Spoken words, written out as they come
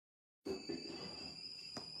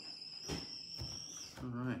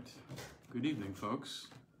right. Good evening, folks.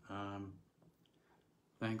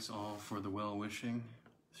 Thanks all for the well-wishing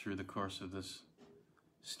through the course of this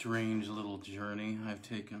strange little journey I've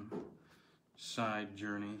taken. Side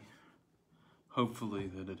journey.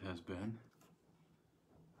 Hopefully that it has been.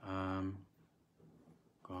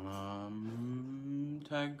 Gonna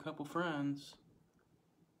tag a couple friends.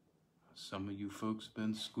 Some of you folks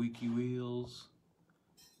been squeaky wheels.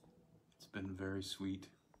 It's been very sweet.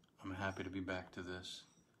 I'm happy to be back to this.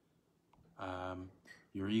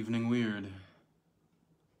 Your evening weird.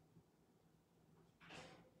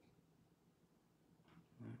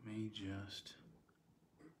 Let me just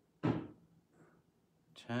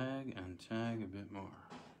tag and tag a bit more.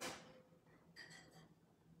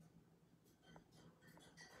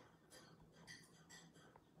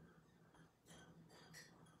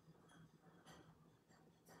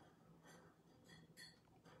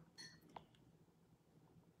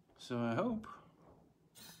 So I hope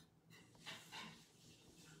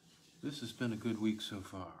this has been a good week so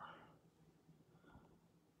far.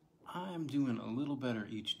 I am doing a little better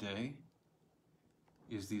each day,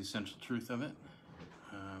 is the essential truth of it.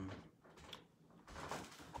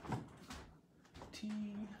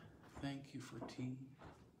 Tea, thank you for tea.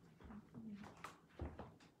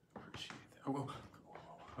 Appreciate that. Oh,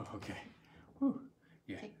 okay. Whew.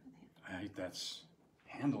 Yeah, that's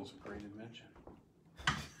handle's a great invention.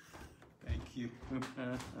 Thank you.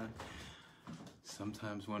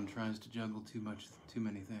 Sometimes one tries to juggle too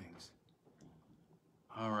many things.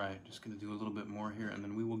 All right, just going to do a little bit more here, and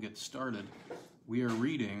then we will get started. We are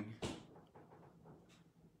reading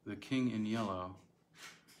The King in Yellow,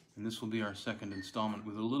 and this will be our second installment.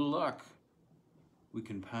 With a little luck, we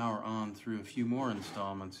can power on through a few more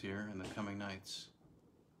installments here in the coming nights.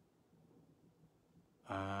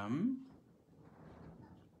 All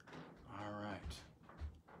right.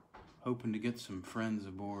 Hoping to get some friends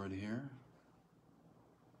aboard here.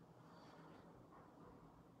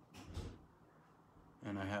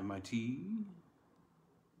 And I have my tea.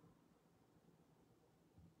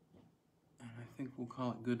 And I think we'll call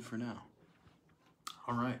it good for now.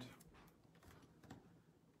 All right.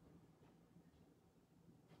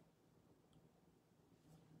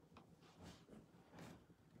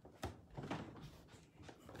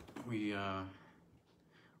 We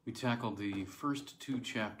tackled the first two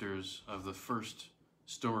chapters of the first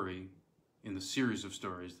story in the series of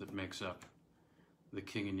stories that makes up The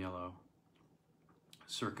King in Yellow,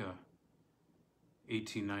 circa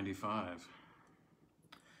 1895.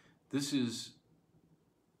 This is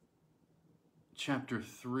chapter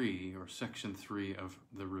 3, or section 3, of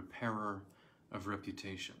The Repairer of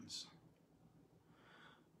Reputations.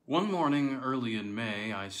 One morning early in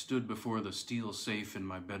May, I stood before the steel safe in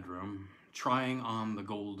my bedroom, trying on the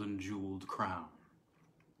golden jeweled crown.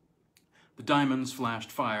 The diamonds flashed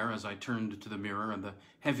fire as I turned to the mirror, and the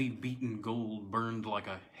heavy beaten gold burned like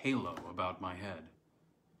a halo about my head.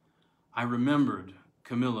 I remembered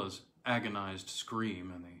Camilla's agonized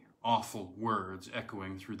scream and the awful words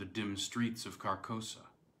echoing through the dim streets of Carcosa.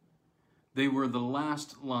 They were the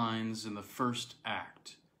last lines in the first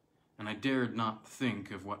act, and I dared not think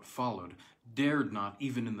of what followed, dared not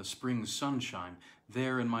even in the spring sunshine,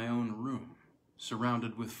 there in my own room,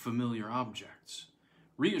 surrounded with familiar objects,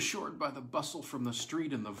 reassured by the bustle from the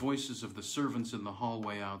street and the voices of the servants in the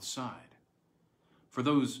hallway outside. For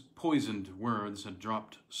those poisoned words had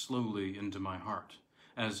dropped slowly into my heart,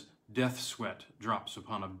 as death sweat drops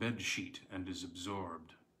upon a bedsheet and is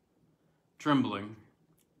absorbed. Trembling,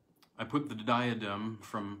 I put the diadem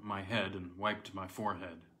from my head and wiped my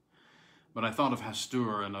forehead. But I thought of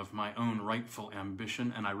Hastur and of my own rightful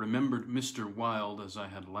ambition, and I remembered Mr. Wilde as I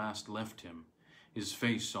had last left him, his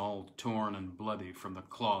face all torn and bloody from the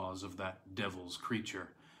claws of that devil's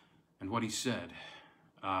creature, and what he said.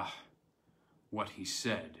 What he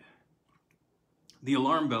said. The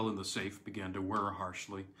alarm bell in the safe began to whir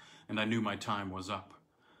harshly, and I knew my time was up.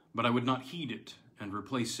 But I would not heed it, and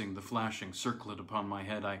replacing the flashing circlet upon my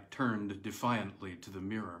head, I turned defiantly to the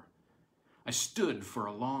mirror. I stood for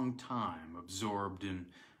a long time, absorbed in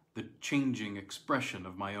the changing expression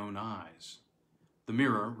of my own eyes. The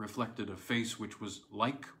mirror reflected a face which was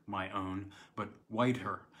like my own, but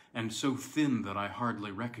whiter, and so thin that I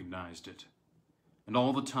hardly recognized it. And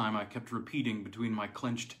all the time I kept repeating between my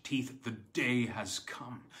clenched teeth, "The day has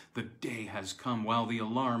come, the day has come," while the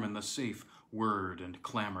alarm in the safe whirred and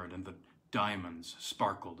clamored, and the diamonds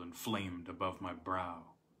sparkled and flamed above my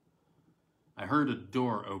brow. I heard a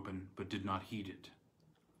door open, but did not heed it.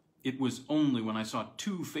 It was only when I saw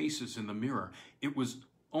two faces in the mirror. It was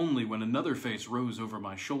only when another face rose over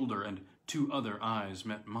my shoulder and two other eyes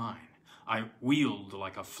met mine. I wheeled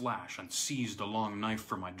like a flash and seized a long knife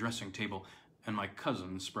from my dressing table, and my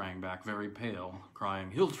cousin sprang back very pale,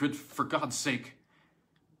 crying, "Hildred, for God's sake!"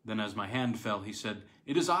 Then as my hand fell, he said,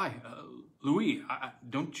 "It is I, Louis.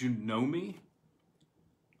 Don't you know me?"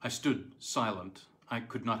 I stood silent. I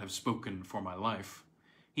could not have spoken for my life.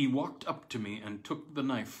 He walked up to me and took the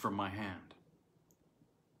knife from my hand.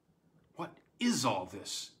 "What is all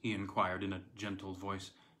this?" he inquired in a gentle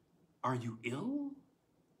voice. "Are you ill?"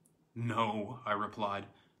 "No," I replied,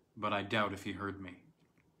 but I doubt if he heard me.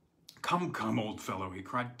 Come, old fellow," he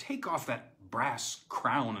cried. "Take off that brass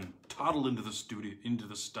crown and toddle into the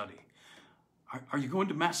study. Are you going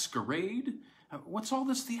to masquerade? What's all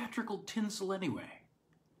this theatrical tinsel anyway?"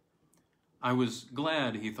 I was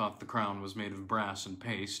glad he thought the crown was made of brass and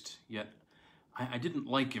paste, yet I didn't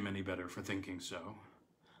like him any better for thinking so.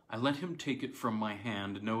 I let him take it from my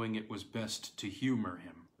hand, knowing it was best to humor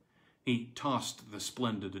him. He tossed the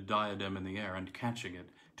splendid diadem in the air and, catching it,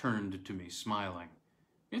 turned to me smiling.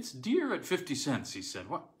 "It's dear at 50 cents, he said.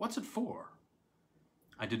 What's it for?"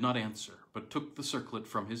 I did not answer, but took the circlet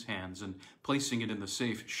from his hands and, placing it in the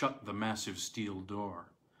safe, shut the massive steel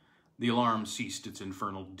door. The alarm ceased its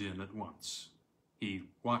infernal din at once. He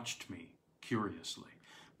watched me curiously,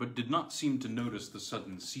 but did not seem to notice the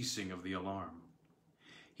sudden ceasing of the alarm.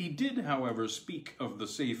 He did, however, speak of the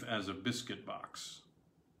safe as a biscuit box.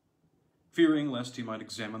 Fearing lest he might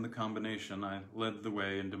examine the combination, I led the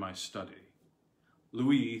way into my study.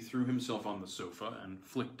 Louis threw himself on the sofa and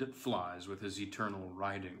flicked at flies with his eternal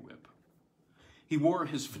riding whip. He wore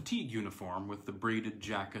his fatigue uniform with the braided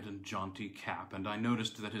jacket and jaunty cap, and I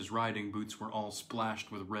noticed that his riding boots were all splashed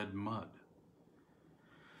with red mud.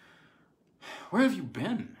 "Where have you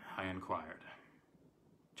been?" I inquired.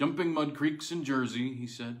 "Jumping mud creeks in Jersey," he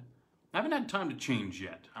said. "I haven't had time to change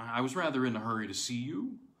yet. I was rather in a hurry to see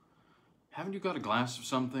you. Haven't you got a glass of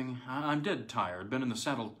something? I'm dead tired. Been in the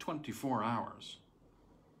saddle 24 hours.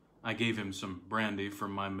 I gave him some brandy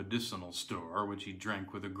from my medicinal store, which he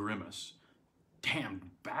drank with a grimace.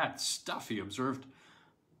 "Damned bad stuff," he observed.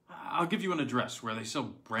 "I'll give you an address where they sell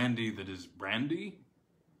brandy that is brandy."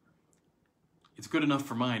 "It's good enough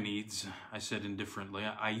for my needs," I said indifferently.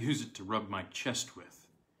 "I use it to rub my chest with."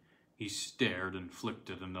 He stared and flicked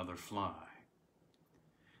at another fly.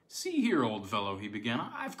 "See here, old fellow," he began,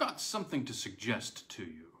 "I've got something to suggest to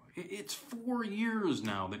you. It's 4 years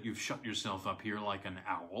now that you've shut yourself up here like an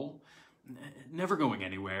owl, never going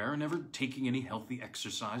anywhere, never taking any healthy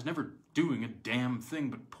exercise, never doing a damn thing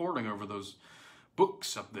but poring over those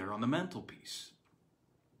books up there on the mantelpiece."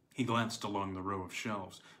 He glanced along the row of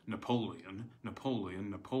shelves. "Napoleon, Napoleon,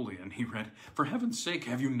 Napoleon," he read. "For heaven's sake,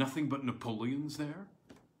 have you nothing but Napoleons there?"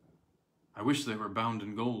 "I wish they were bound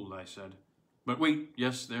in gold," I said. "But wait,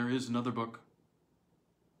 yes, there is another book.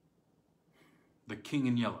 The King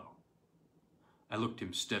in Yellow." I looked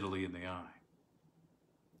him steadily in the eye.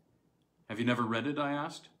 "Have you never read it?" I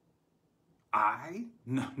asked. "I?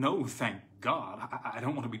 No, thank God. I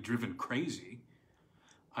don't want to be driven crazy."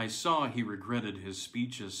 I saw he regretted his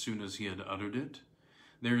speech as soon as he had uttered it.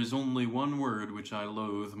 There is only one word which I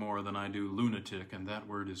loathe more than I do lunatic, and that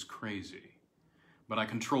word is crazy. But I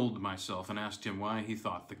controlled myself and asked him why he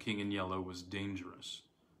thought The King in Yellow was dangerous.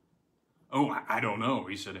 "Oh, I don't know,"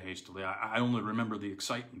 he said hastily. I only remember the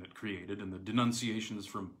excitement it created and the denunciations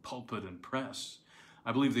from pulpit and press.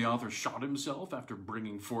 I believe the author shot himself after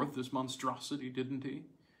bringing forth this monstrosity, didn't he?"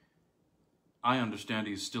 "I understand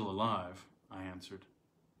he's still alive," I answered.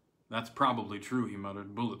 "That's probably true," he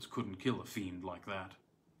muttered. "Bullets couldn't kill a fiend like that."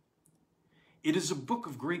 "It is a book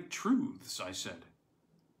of great truths," I said.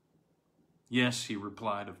 "Yes," he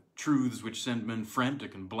replied, "of truths which send men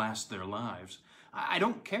frantic and blast their lives. I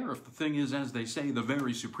don't care if the thing is, as they say, the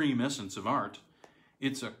very supreme essence of art.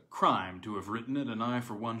 It's a crime to have written it, and I,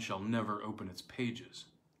 for one, shall never open its pages."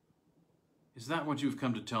 "Is that what you've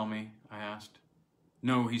come to tell me?" I asked.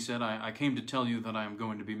 "No," he said, I came to tell you that I am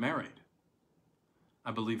going to be married."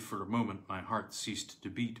 I believe for a moment my heart ceased to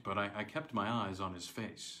beat, but I kept my eyes on his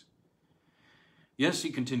face. "Yes," he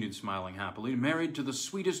continued, smiling happily, "married to the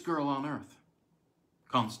sweetest girl on earth."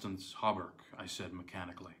 "Constance Hawberk," I said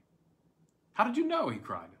mechanically. "How did you know?" he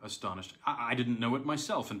cried, astonished. I didn't know it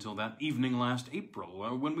myself until that evening last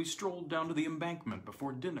April, when we strolled down to the embankment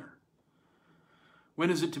before dinner." "When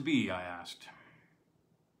is it to be?" I asked.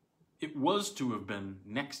 "It was to have been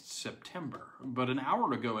next September, but an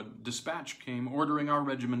hour ago a dispatch came ordering our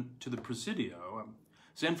regiment to the Presidio,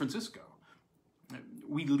 San Francisco.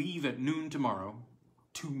 We leave at noon tomorrow."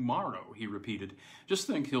 "Tomorrow," he repeated. "Just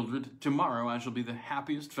think, Hildred, tomorrow I shall be the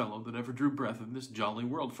happiest fellow that ever drew breath in this jolly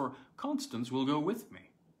world, for Constance will go with me."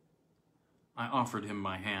 I offered him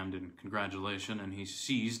my hand in congratulation, and he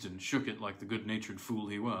seized and shook it like the good-natured fool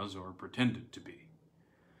he was, or pretended to be.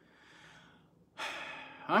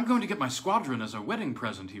 "I'm going to get my squadron as a wedding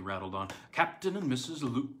present," he rattled on. "Captain and Mrs.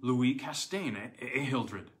 Louis Castaigne,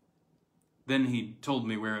 Hildred." Then he told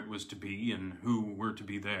me where it was to be and who were to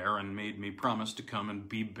be there, and made me promise to come and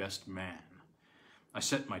be best man. I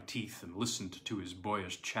set my teeth and listened to his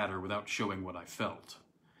boyish chatter without showing what I felt.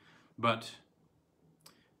 But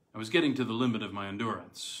I was getting to the limit of my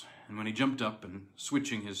endurance, and when he jumped up and,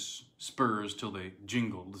 switching his spurs till they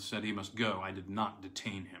jingled, said he must go, I did not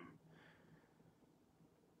detain him.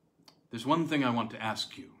 "There's one thing I want to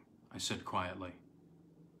ask you," I said quietly.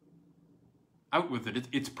 "Out with it.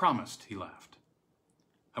 It's promised," he laughed.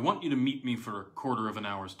 "I want you to meet me for a quarter of an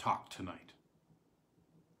hour's talk tonight."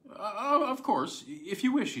 Of course, if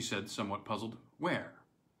you wish," he said, somewhat puzzled. "Where?"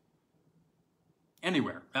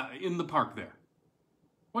 "Anywhere. In the park there."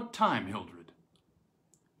 "What time, Hildred?"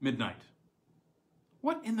 "Midnight."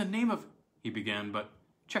 "What in the name of—" he began, but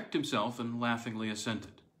checked himself and laughingly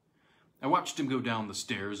assented. I watched him go down the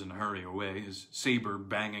stairs and hurry away, his saber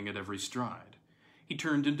banging at every stride. He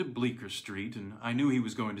turned into Bleecker Street, and I knew he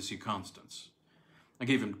was going to see Constance. I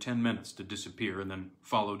gave him 10 minutes to disappear, and then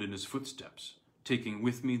followed in his footsteps, taking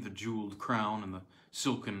with me the jeweled crown and the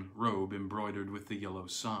silken robe embroidered with the yellow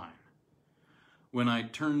sign. When I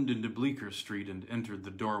turned into Bleecker Street and entered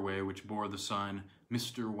the doorway which bore the sign,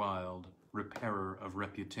 "Mr. Wilde, Repairer of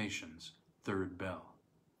Reputations, 3rd Bell,"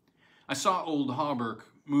 I saw old Hawberk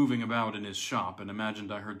moving about in his shop and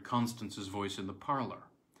imagined I heard Constance's voice in the parlor.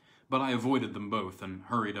 But I avoided them both and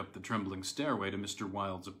hurried up the trembling stairway to Mr.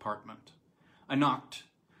 Wilde's apartment. I knocked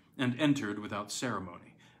and entered without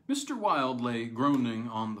ceremony. Mr. Wilde lay groaning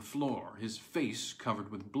on the floor, his face covered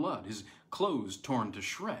with blood, his clothes torn to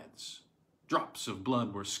shreds. Drops of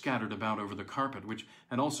blood were scattered about over the carpet, which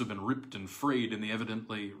had also been ripped and frayed in the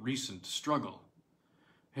evidently recent struggle.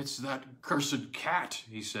 "It's that cursed cat,"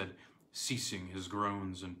 he said, ceasing his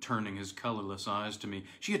groans and turning his colorless eyes to me.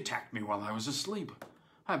 "She attacked me while I was asleep.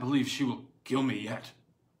 I believe she will kill me yet."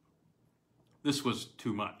 This was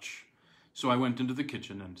too much, so I went into the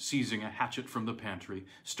kitchen and, seizing a hatchet from the pantry,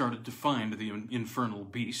 started to find the infernal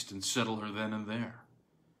beast and settle her then and there.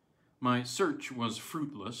 My search was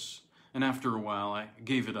fruitless, and after a while I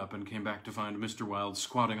gave it up and came back to find Mr. Wilde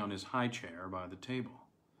squatting on his high chair by the table.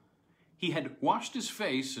 He had washed his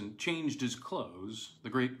face and changed his clothes. The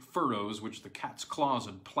great furrows which the cat's claws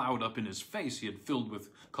had plowed up in his face he had filled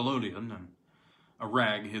with collodion, and a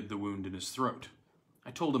rag hid the wound in his throat.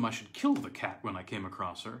 I told him I should kill the cat when I came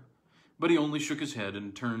across her, but he only shook his head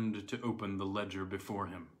and turned to open the ledger before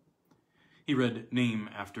him. He read name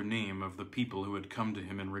after name of the people who had come to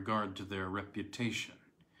him in regard to their reputation,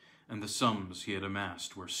 and the sums he had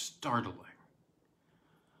amassed were startling.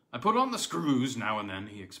 "I put on the screws now and then,"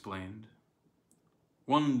 he explained.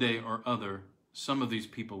 "One day or other, some of these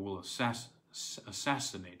people will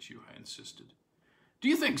assassinate you," I insisted. "Do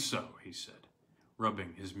you think so?" he said,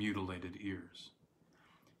 rubbing his mutilated ears.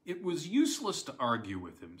 It was useless to argue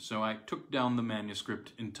with him, so I took down the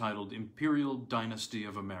manuscript entitled Imperial Dynasty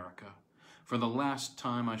of America, for the last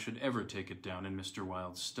time I should ever take it down in Mr.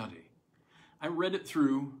 Wilde's study. I read it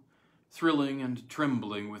through, thrilling and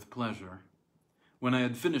trembling with pleasure. When I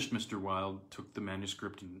had finished, Mr. Wilde took the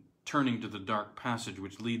manuscript and, turning to the dark passage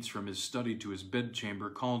which leads from his study to his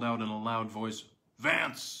bedchamber, called out in a loud voice,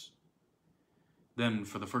 "Vance!" Then,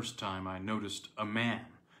 for the first time, I noticed a man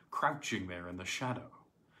crouching there in the shadow.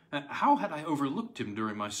 How had I overlooked him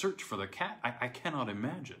during my search for the cat? I cannot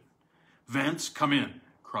imagine. "Vance, come in,"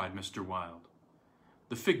 cried Mr. Wilde.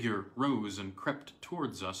 The figure rose and crept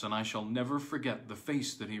towards us, and I shall never forget the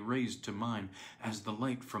face that he raised to mine as the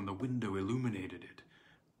light from the window illuminated it.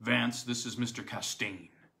 "Vance, this is Mr. Castaigne,"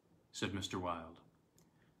 said Mr. Wilde.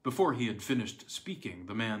 Before he had finished speaking,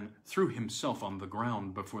 the man threw himself on the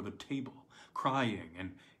ground before the table, crying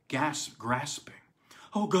and grasping.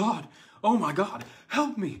 "Oh, God! Oh, my God!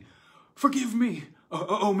 Help me! Forgive me!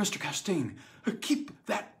 Oh, Mr. Castaigne, keep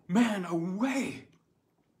that man away!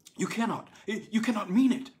 You cannot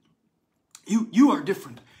mean it. You are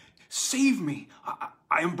different. Save me.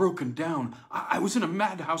 I am broken down. I was in a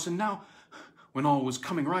madhouse, and now, when all was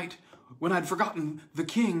coming right, when I'd forgotten the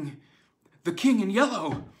king in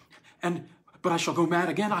yellow, but I shall go mad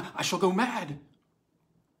again. I shall go mad."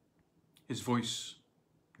 His voice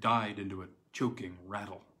died into a choking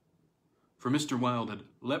rattle, for Mr. Wilde had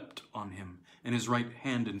leapt on him, and his right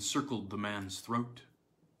hand encircled the man's throat.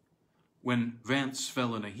 When Vance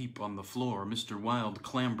fell in a heap on the floor, Mr. Wilde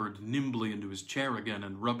clambered nimbly into his chair again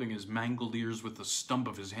and, rubbing his mangled ears with the stump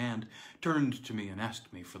of his hand, turned to me and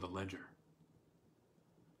asked me for the ledger.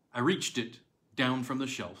 I reached it down from the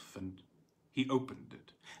shelf, and he opened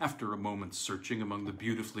it. After a moment's searching among the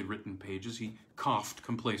beautifully written pages, he coughed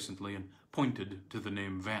complacently and pointed to the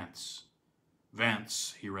name Vance.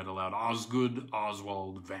 Vance, he read aloud, Osgood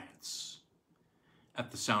Oswald Vance. At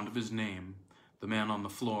the sound of his name, the man on the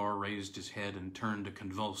floor raised his head and turned a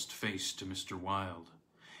convulsed face to Mr. Wilde.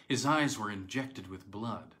 His eyes were injected with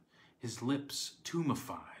blood, his lips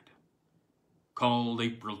tumefied. Called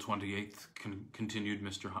April 28th, continued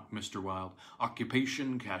Mr. Wilde.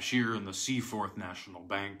 Occupation, cashier in the Seaforth National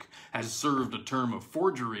Bank, has served a term of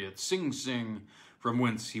forgery at Sing Sing, from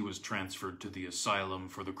whence he was transferred to the Asylum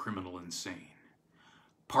for the Criminal Insane.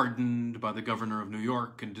 Pardoned by the Governor of New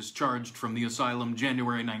York and discharged from the asylum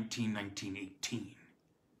January 19, 1918.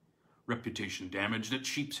 Reputation damaged at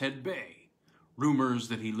Sheepshead Bay. Rumors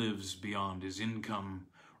that he lives beyond his income.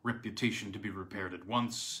 Reputation to be repaired at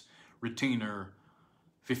once. Retainer,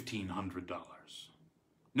 $1,500.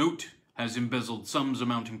 Note, has embezzled sums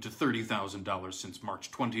amounting to $30,000 since March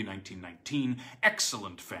 20, 1919.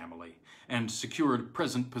 Excellent family. And secured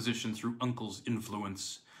present position through uncle's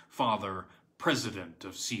influence. Father, president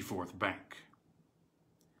of Seaforth Bank.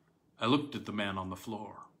 I looked at the man on the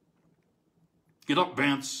floor. Get up,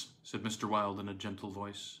 Vance, said Mr. Wilde in a gentle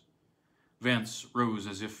voice. Vance rose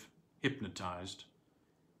as if hypnotized.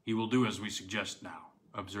 He will do as we suggest now,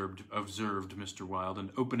 observed Mr. Wilde,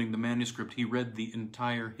 and opening the manuscript, he read the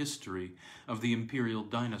entire history of the imperial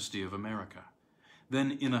dynasty of America.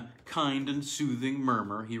 Then, in a kind and soothing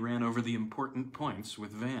murmur, he ran over the important points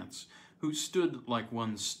with Vance, who stood like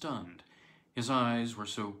one stunned. His eyes were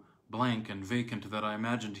so blank and vacant that I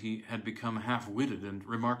imagined he had become half-witted, and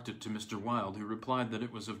remarked it to Mr. Wilde, who replied that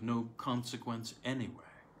it was of no consequence anyway.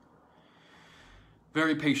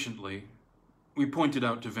 Very patiently, we pointed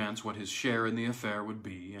out to Vance what his share in the affair would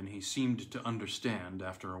be, and he seemed to understand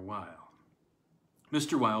after a while.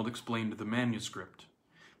 Mr. Wilde explained the manuscript,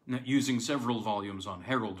 using several volumes on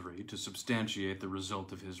heraldry to substantiate the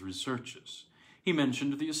result of his researches. He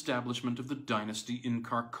mentioned the establishment of the dynasty in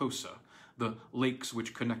Carcosa, the lakes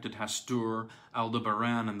which connected Hastur,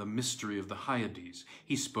 Aldebaran, and the mystery of the Hyades.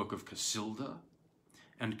 He spoke of Casilda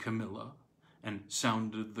and Camilla, and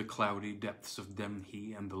sounded the cloudy depths of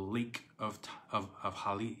Demhi and the lake of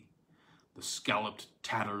Hali. The scalloped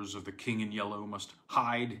tatters of the king in yellow must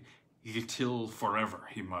hide Yitil forever,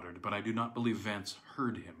 he muttered, but I do not believe Vance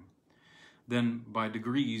heard him. Then, by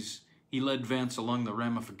degrees, he led Vance along the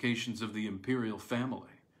ramifications of the imperial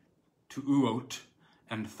family, to Uot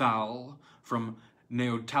and Thal, from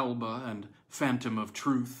Neotalba and Phantom of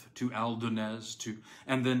Truth to Aldonez,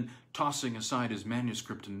 and then, tossing aside his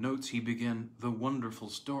manuscript and notes, he began the wonderful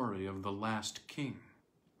story of the last king.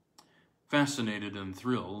 Fascinated and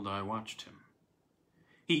thrilled, I watched him.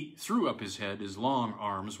 He threw up his head, his long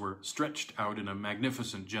arms were stretched out in a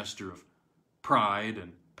magnificent gesture of pride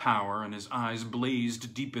and power, and his eyes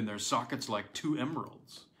blazed deep in their sockets like two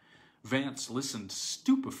emeralds. Vance listened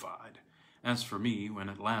stupefied. As for me, when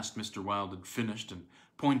at last Mr. Wilde had finished and,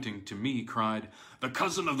 pointing to me, cried, "The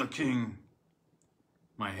cousin of the king!"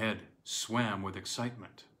 my head swam with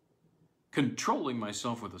excitement. Controlling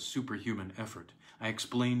myself with a superhuman effort, I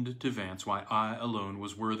explained to Vance why I alone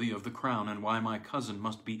was worthy of the crown and why my cousin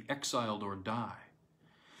must be exiled or die.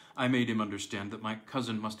 I made him understand that my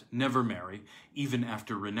cousin must never marry, even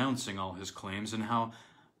after renouncing all his claims, and how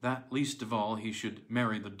that, least of all, he should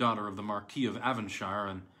marry the daughter of the Marquis of Avonshire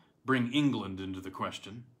and bring England into the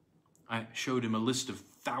question. I showed him a list of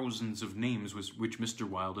thousands of names which Mr.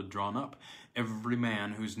 Wilde had drawn up. Every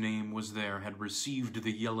man whose name was there had received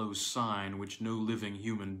the yellow sign which no living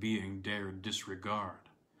human being dared disregard.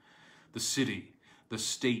 The city, the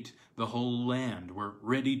state, the whole land were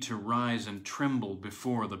ready to rise and tremble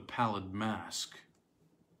before the pallid mask.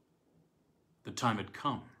 The time had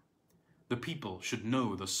come. The people should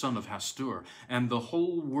know the son of Hastur, and the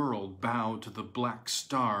whole world bow to the black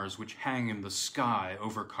stars which hang in the sky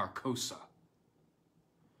over Carcosa.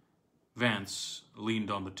 Vance leaned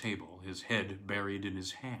on the table, his head buried in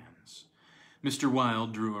his hands. Mr.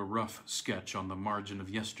 Wilde drew a rough sketch on the margin of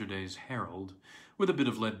yesterday's Herald with a bit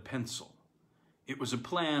of lead pencil. It was a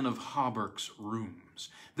plan of Hawberk's rooms.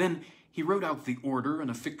 Then he wrote out the order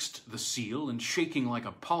and affixed the seal, and shaking like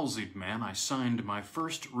a palsied man, I signed my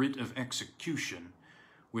first writ of execution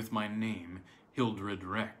with my name, Hildred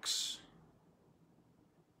Rex.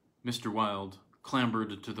 Mr. Wilde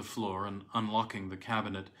clambered to the floor and, unlocking the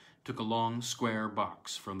cabinet, took a long square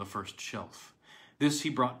box from the first shelf. This he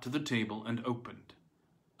brought to the table and opened.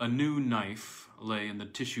 A new knife lay in the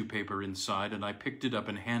tissue paper inside, and I picked it up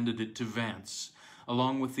and handed it to Vance,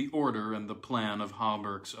 along with the order and the plan of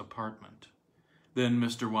Hawberk's apartment. Then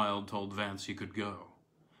Mr. Wilde told Vance he could go,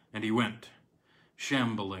 and he went,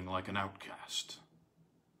 shambling like an outcast.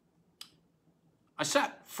 I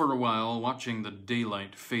sat for a while watching the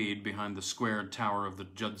daylight fade behind the square tower of the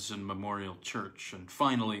Judson Memorial Church, and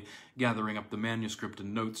finally, gathering up the manuscript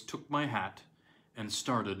and notes, took my hat and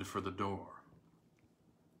started for the door.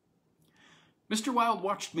 Mr. Wilde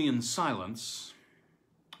watched me in silence.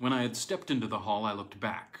 When I had stepped into the hall, I looked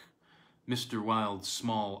back. Mr. Wilde's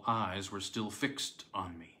small eyes were still fixed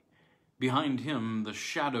on me. Behind him, the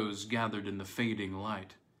shadows gathered in the fading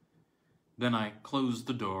light. Then I closed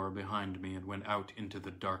the door behind me and went out into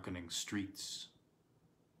the darkening streets.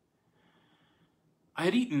 I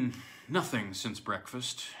had eaten nothing since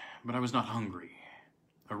breakfast, but I was not hungry.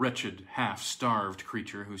 A wretched, half-starved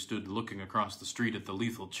creature who stood looking across the street at the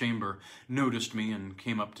lethal chamber noticed me and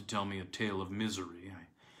came up to tell me a tale of misery.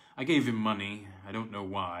 I gave him money, I don't know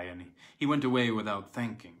why, and he went away without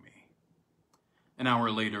thanking me. An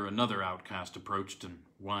hour later, another outcast approached and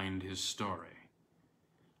whined his story.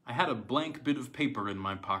 I had a blank bit of paper in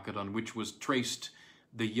my pocket on which was traced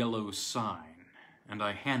the yellow sign, and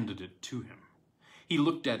I handed it to him. He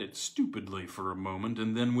looked at it stupidly for a moment,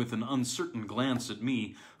 and then with an uncertain glance at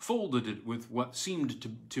me, folded it with what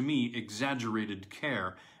seemed to me exaggerated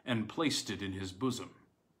care, and placed it in his bosom.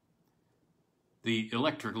 The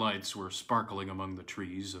electric lights were sparkling among the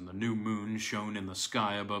trees, and the new moon shone in the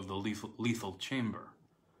sky above the lethal chamber.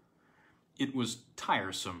 It was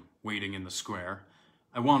tiresome waiting in the square.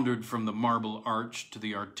 I wandered from the Marble Arch to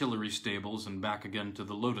the artillery stables and back again to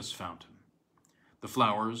the lotus fountain. The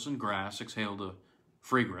flowers and grass exhaled a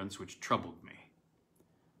fragrance which troubled me.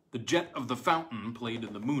 The jet of the fountain played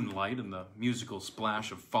in the moonlight, and the musical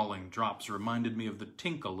splash of falling drops reminded me of the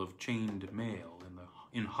tinkle of chained mail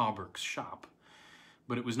in Hawberk's shop.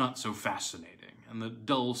 But it was not so fascinating, and the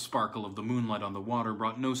dull sparkle of the moonlight on the water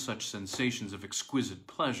brought no such sensations of exquisite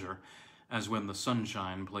pleasure as when the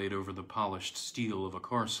sunshine played over the polished steel of a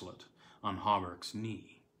corselet on Hawberk's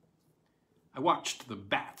knee. I watched the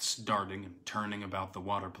bats darting and turning about the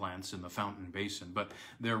water plants in the fountain basin, but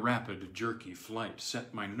their rapid, jerky flight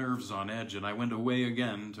set my nerves on edge, and I went away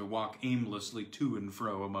again to walk aimlessly to and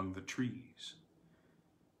fro among the trees.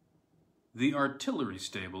 The artillery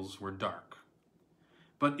stables were dark,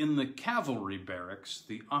 but in the cavalry barracks,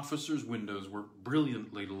 the officers' windows were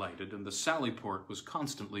brilliantly lighted, and the sally port was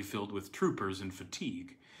constantly filled with troopers in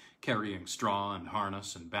fatigue, carrying straw and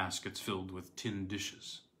harness and baskets filled with tin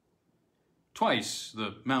dishes. Twice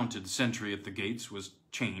the mounted sentry at the gates was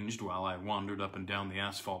changed while I wandered up and down the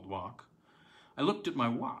asphalt walk. I looked at my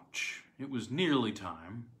watch. It was nearly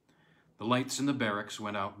time. The lights in the barracks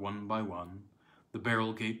went out one by one. The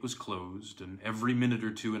barrel gate was closed, and every minute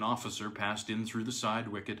or two an officer passed in through the side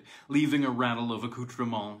wicket, leaving a rattle of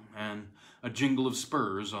accoutrement and a jingle of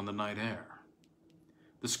spurs on the night air.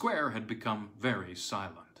 The square had become very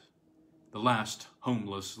silent. The last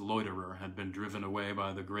homeless loiterer had been driven away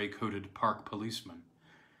by the gray-coated park policeman.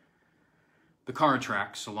 The car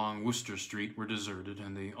tracks along Worcester Street were deserted,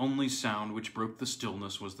 and the only sound which broke the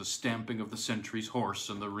stillness was the stamping of the sentry's horse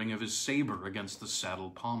and the ring of his saber against the saddle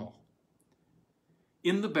pommel.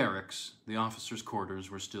 In the barracks, the officers' quarters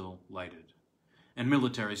were still lighted, and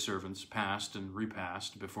military servants passed and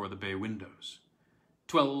repassed before the bay windows.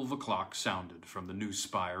 12 o'clock sounded from the new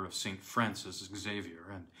spire of St. Francis Xavier,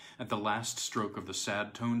 and at the last stroke of the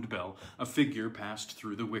sad-toned bell, a figure passed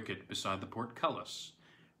through the wicket beside the portcullis,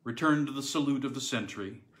 returned the salute of the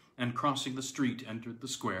sentry, and crossing the street entered the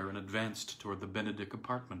square and advanced toward the Benedict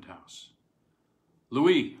apartment house.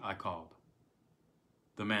 "Louis," I called.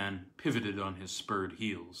 The man pivoted on his spurred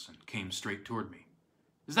heels and came straight toward me.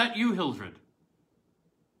 "Is that you, Hildred?"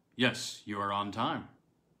 "Yes, you are on time."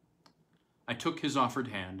 I took his offered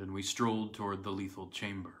hand, and we strolled toward the lethal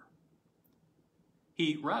chamber.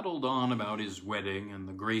 He rattled on about his wedding and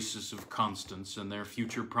the graces of Constance and their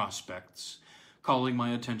future prospects, calling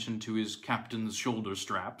my attention to his captain's shoulder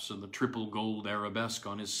straps and the triple gold arabesque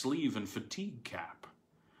on his sleeve and fatigue cap.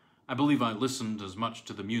 I believe I listened as much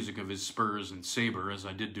to the music of his spurs and saber as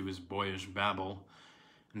I did to his boyish babble,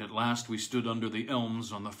 and at last we stood under the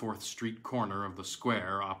elms on the 4th Street corner of the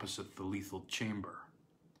square opposite the lethal chamber.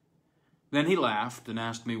 Then he laughed and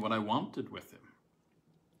asked me what I wanted with him.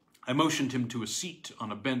 I motioned him to a seat on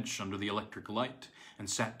a bench under the electric light and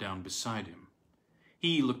sat down beside him.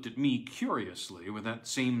 He looked at me curiously with that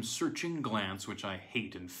same searching glance which I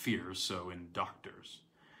hate and fear so in doctors.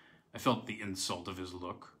 I felt the insult of his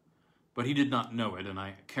look, but he did not know it, and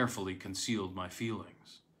I carefully concealed my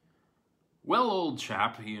feelings. "Well, old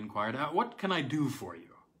chap," he inquired, "what can I do for you?"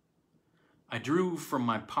 I drew from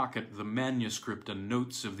my pocket the manuscript and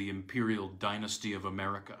notes of the Imperial Dynasty of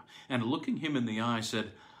America, and looking him in the eye,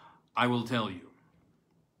 said, "I will tell you.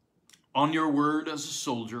 On your word as a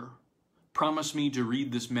soldier, promise me to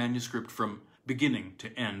read this manuscript from beginning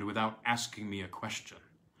to end without asking me a question.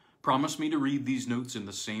 Promise me to read these notes in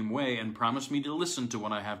the same way, and promise me to listen to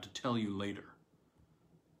what I have to tell you later.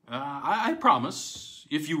 I promise,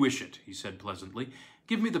 if you wish it, he said pleasantly.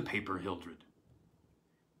 Give me the paper, Hildred.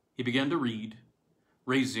 He began to read,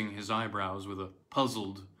 raising his eyebrows with a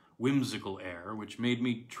puzzled, whimsical air which made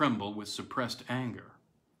me tremble with suppressed anger.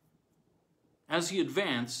 As he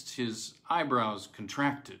advanced, his eyebrows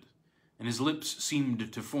contracted, and his lips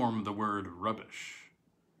seemed to form the word rubbish.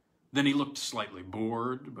 Then he looked slightly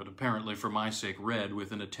bored, but apparently for my sake read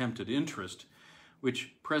with an attempt at interest,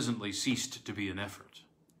 which presently ceased to be an effort.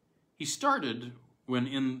 He started when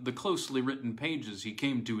in the closely written pages he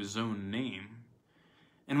came to his own name,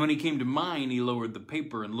 and when he came to mine he lowered the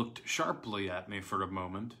paper and looked sharply at me for a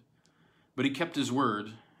moment, but he kept his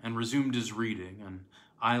word and resumed his reading, and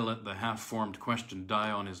I let the half-formed question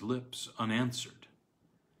die on his lips unanswered.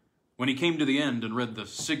 When he came to the end and read the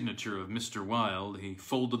signature of Mr. Wilde, he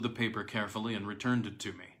folded the paper carefully and returned it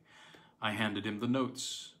to me. I handed him the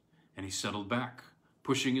notes, and he settled back,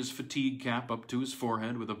 pushing his fatigue cap up to his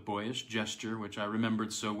forehead with a boyish gesture which I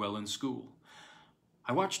remembered so well in school.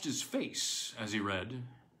 I watched his face as he read,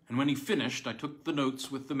 and when he finished, I took the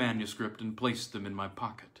notes with the manuscript and placed them in my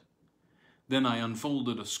pocket. Then I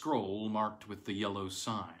unfolded a scroll marked with the yellow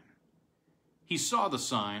sign. He saw the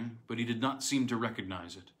sign, but he did not seem to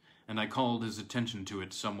recognize it, and I called his attention to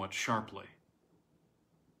it somewhat sharply.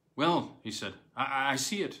 "Well," he said, I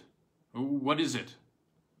see it. What is it?"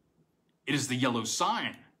 "It is the yellow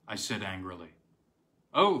sign," I said angrily.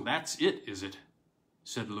 "Oh, that's it, is it?"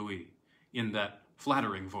 said Louis, in that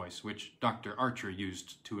flattering voice which Dr. Archer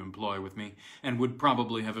used to employ with me, and would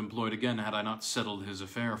probably have employed again had I not settled his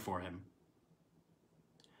affair for him.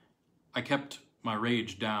 I kept my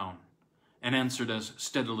rage down, and answered as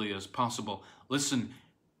steadily as possible, "Listen,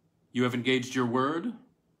 you have engaged your word?"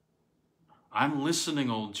 "I'm listening,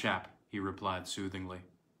 old chap," he replied soothingly.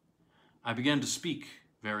 I began to speak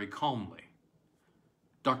very calmly.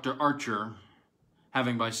 Dr. Archer,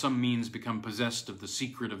 having by some means become possessed of the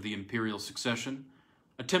secret of the imperial succession,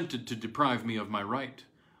 attempted to deprive me of my right,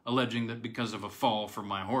 alleging that because of a fall from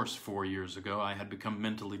my horse 4 years ago, I had become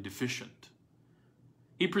mentally deficient.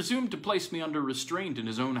 He presumed to place me under restraint in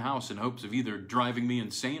his own house in hopes of either driving me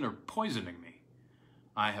insane or poisoning me.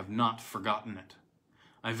 I have not forgotten it.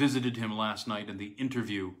 I visited him last night, and the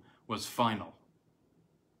interview was final.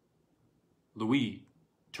 Louis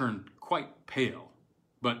turned quite pale,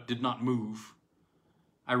 but did not move.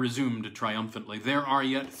 I resumed triumphantly. "There are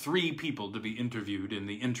yet 3 people to be interviewed in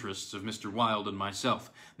the interests of Mr. Wilde and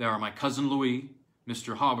myself. There are my cousin Louis,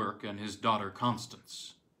 Mr. Hawberk, and his daughter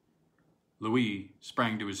Constance." Louis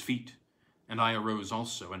sprang to his feet, and I arose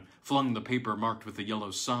also, and flung the paper marked with the yellow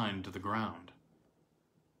sign to the ground.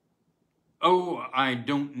 "Oh, I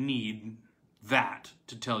don't need that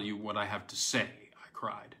to tell you what I have to say," I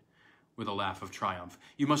cried, with a laugh of triumph.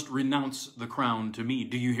 "You must renounce the crown to me.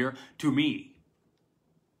 Do you hear? To me."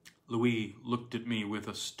 Louis looked at me with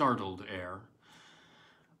a startled air,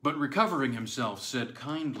 but recovering himself, said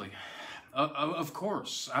kindly, Of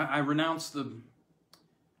course, I renounce the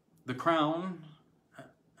crown.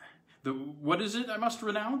 What is it I must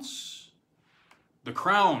renounce?" "The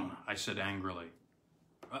crown," I said angrily.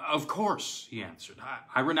 "Of course," he answered.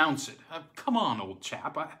 I renounce it. Come on, old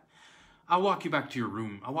chap. I'll walk you back to your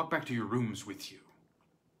room. I'll walk back to your rooms with you."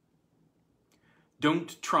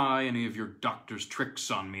 "Don't try any of your doctor's tricks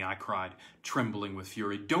on me," I cried, trembling with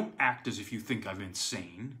fury. "Don't act as if you think I'm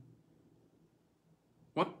insane."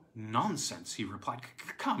 "What nonsense," he replied.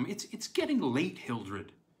 "Come, it's getting late,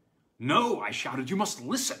 Hildred." "No," I shouted, "you must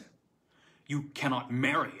listen. You cannot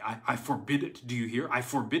marry. I forbid it. Do you hear? I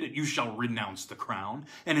forbid it. You shall renounce the crown,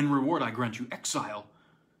 and in reward I grant you exile.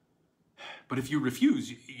 But if you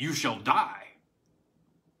refuse, you shall die."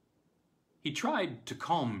 He tried to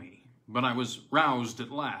calm me, but I was roused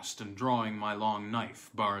at last, and drawing my long knife,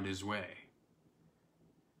 barred his way.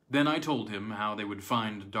 Then I told him how they would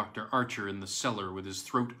find Dr. Archer in the cellar with his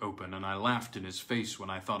throat open, and I laughed in his face when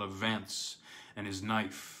I thought of Vance and his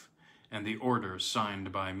knife and the order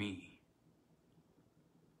signed by me.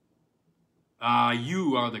 "Ah,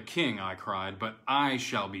 you are the king," I cried, "but I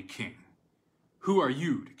shall be king. Who are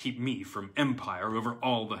you to keep me from empire over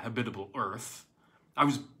all the habitable earth? I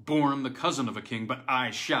was born the cousin of a king, but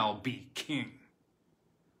I shall be king."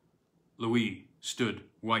 Louis stood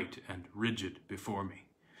white and rigid before me.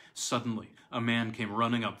 Suddenly, a man came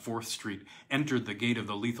running up 4th Street, entered the gate of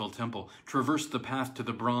the Lethal Temple, traversed the path to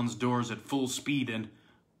the bronze doors at full speed, and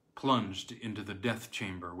plunged into the death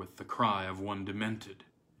chamber with the cry of one demented,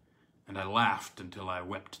 and I laughed until I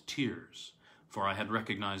wept tears, for I had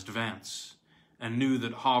recognized Vance, and knew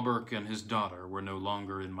that Hawberk and his daughter were no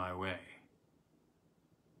longer in my way.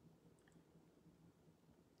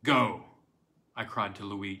 "Go," I cried to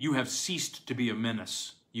Louis. "You have ceased to be a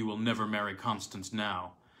menace. You will never marry Constance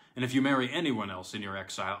now. And if you marry anyone else in your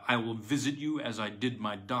exile, I will visit you as I did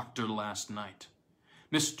my doctor last night.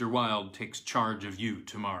 Mr. Wilde takes charge of you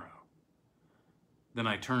tomorrow." Then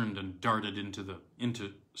I turned and darted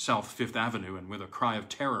into South Fifth Avenue, and with a cry of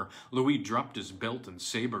terror, Louis dropped his belt and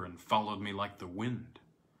saber and followed me like the wind.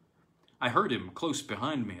 I heard him close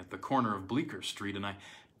behind me at the corner of Bleecker Street, and I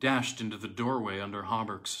dashed into the doorway under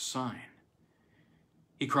Hawberk's sign.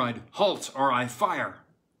 He cried, "Halt, or I fire!"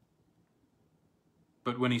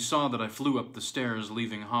 But when he saw that I flew up the stairs,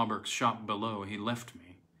 leaving Hawberk's shop below, he left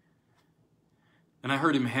me. And I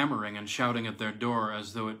heard him hammering and shouting at their door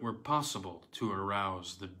as though it were possible to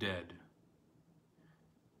arouse the dead.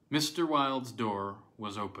 Mr. Wilde's door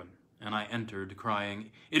was open, and I entered,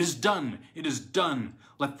 crying, "It is done! It is done!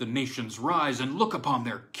 Let the nations rise and look upon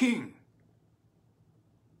their king!"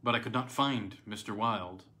 But I could not find Mr.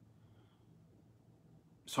 Wilde.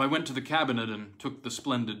 So I went to the cabinet and took the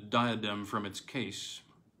splendid diadem from its case.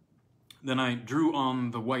 Then I drew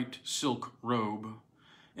on the white silk robe,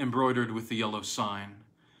 embroidered with the yellow sign,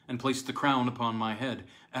 and placed the crown upon my head.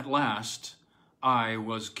 At last, I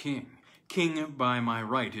was king. King by my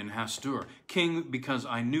right in Hastur. King because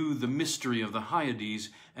I knew the mystery of the Hyades,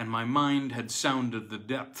 and my mind had sounded the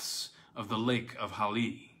depths of the lake of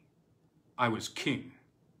Hali. I was king.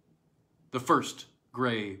 The first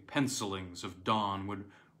gray pencilings of dawn would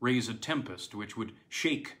raise a tempest which would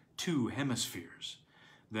shake 2 hemispheres.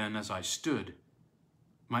 Then, as I stood,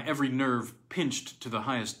 my every nerve pinched to the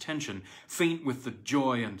highest tension, faint with the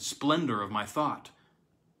joy and splendor of my thought.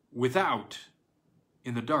 Without,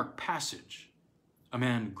 in the dark passage, a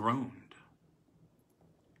man groaned.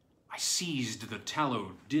 I seized the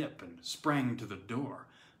tallow dip and sprang to the door.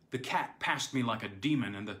 The cat passed me like a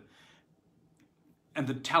demon, and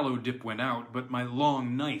the tallow dip went out, but my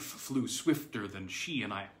long knife flew swifter than she,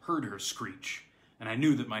 and I heard her screech, and I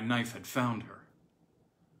knew that my knife had found her.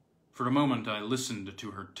 For a moment I listened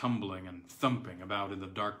to her tumbling and thumping about in the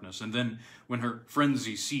darkness, and then, when her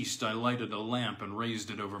frenzy ceased, I lighted a lamp and raised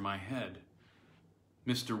it over my head.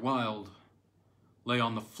 Mr. Wilde lay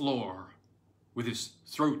on the floor with his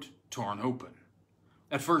throat torn open.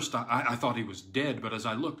 At first I thought he was dead, but as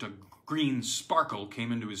I looked, a green sparkle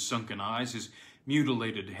came into his sunken eyes, his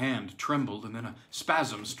mutilated hand trembled, and then a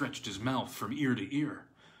spasm stretched his mouth from ear to ear.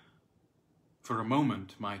 For a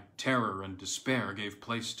moment, my terror and despair gave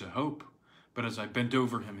place to hope, but as I bent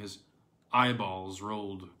over him, his eyeballs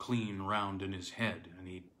rolled clean round in his head, and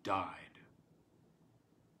he died.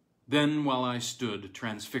 Then, while I stood,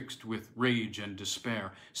 transfixed with rage and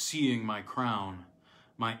despair, seeing my crown,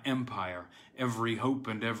 my empire, every hope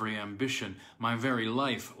and every ambition, my very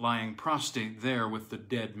life lying prostrate there with the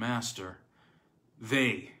dead master,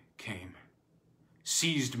 they came,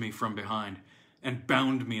 seized me from behind, and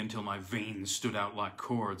bound me until my veins stood out like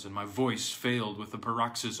cords, and my voice failed with the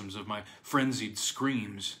paroxysms of my frenzied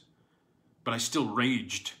screams. But I still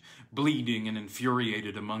raged, bleeding and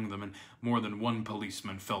infuriated among them, and more than one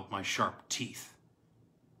policeman felt my sharp teeth.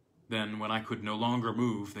 Then, when I could no longer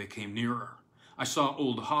move, they came nearer. I saw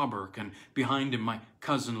old Hawberk, and behind him my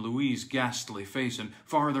cousin Louis's ghastly face, and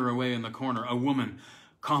farther away in the corner a woman,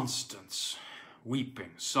 Constance,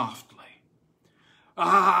 weeping softly.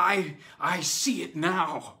 I see it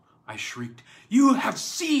now," I shrieked. "You have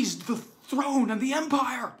seized the throne and the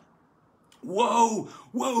empire. Woe,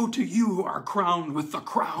 woe to you who are crowned with the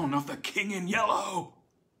crown of the King in Yellow."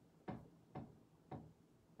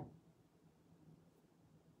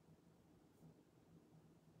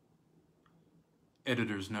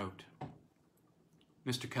 Editor's note.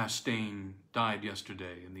 Mr. Castaigne died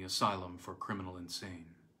yesterday in the asylum for criminal insane.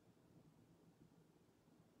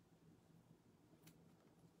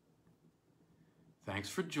 Thanks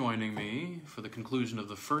for joining me for the conclusion of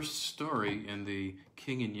the first story in the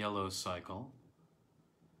King in Yellow cycle.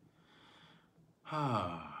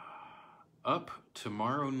 Up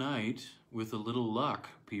tomorrow night with a little luck,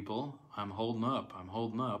 people. I'm holding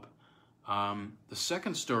up. The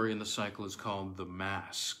second story in the cycle is called The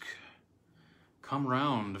Mask. Come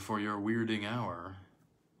round for your weirding hour.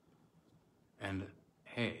 And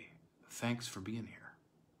hey, thanks for being here.